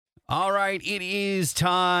All right, it is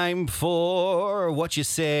time for What You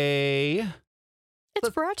Say. It's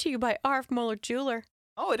brought to you by R.F. Muller Jeweler.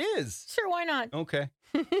 Oh, it is? Sure, why not? Okay.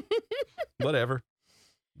 Whatever.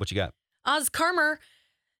 What you got? Oz Karmer.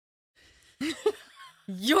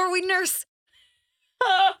 Your wieners.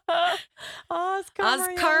 Oscar Oz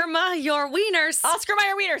Karma, your wieners. Oscar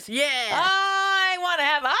Mayer Wieners. Yeah. I want to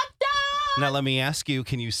have a hot dog. Now, let me ask you,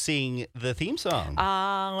 can you sing the theme song?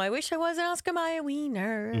 I wish I was an Oscar Mayer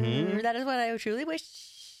Wiener. Mhm. That is what I truly wish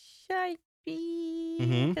I'd be.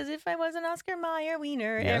 Mhm. Because if I was an Oscar Mayer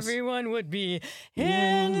Wiener, Yes. everyone would be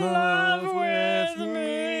in love with me.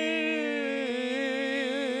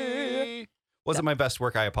 Wasn't my best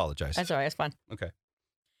work. I apologize. That's all right. It's fun. Okay.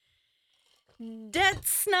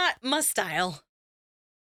 That's not my style.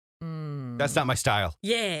 That's not my style.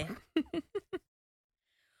 Yeah.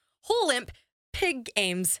 Whole imp, pig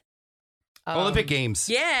aims. Olympic Games.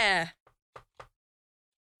 Yeah.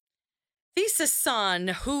 Thesis son,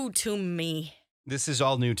 who to me? This is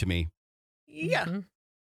all new to me. Yeah. Mhm.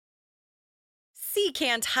 Sea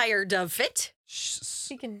can't hire dove fit.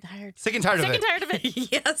 Sick and tired. Sick and tired of Sick and it. tired of it.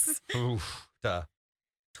 Yes. Oof, duh.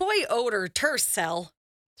 Toy odor Tercel.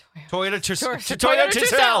 Toyota Toyota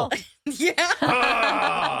Tercel. Yeah.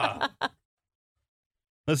 Ah!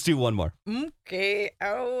 Let's do one more. Okay.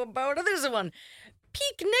 How about this one?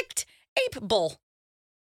 Peak-nicked ape bull.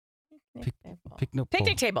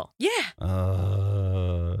 Picnic table. Yeah.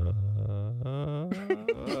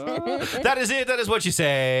 That is it. That is what you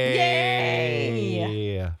say.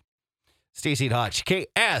 Yay! Stacey Hotch,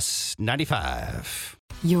 KS95.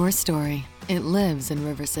 Your story. It lives in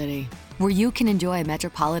River City, where you can enjoy a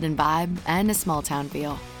metropolitan vibe and a small town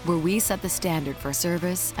feel, where we set the standard for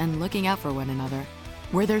service and looking out for one another,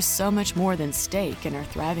 where there's so much more than steak in our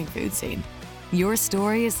thriving food scene. Your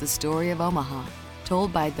story is the story of Omaha,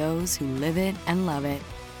 told by those who live it and love it.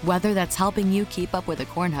 Whether that's helping you keep up with the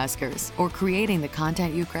Cornhuskers or creating the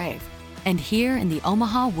content you crave. And here in the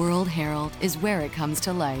Omaha World Herald is where it comes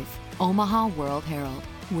to life. Omaha World Herald,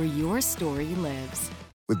 where your story lives.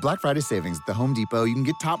 With Black Friday savings at the Home Depot, you can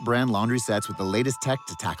get top brand laundry sets with the latest tech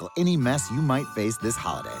to tackle any mess you might face this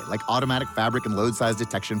holiday, like automatic fabric and load size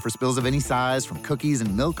detection for spills of any size, from cookies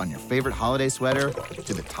and milk on your favorite holiday sweater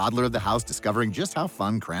to the toddler of the house discovering just how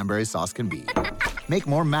fun cranberry sauce can be. Make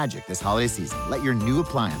more magic this holiday season. Let your new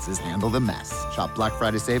appliances handle the mess. Shop Black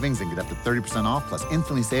Friday savings and get up to 30% off, plus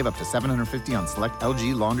instantly save up to $750 on select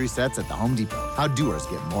LG laundry sets at the Home Depot. How doers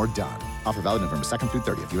get more done. Offer valid November 2nd through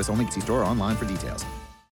 30th. U.S. only. See store or online for details.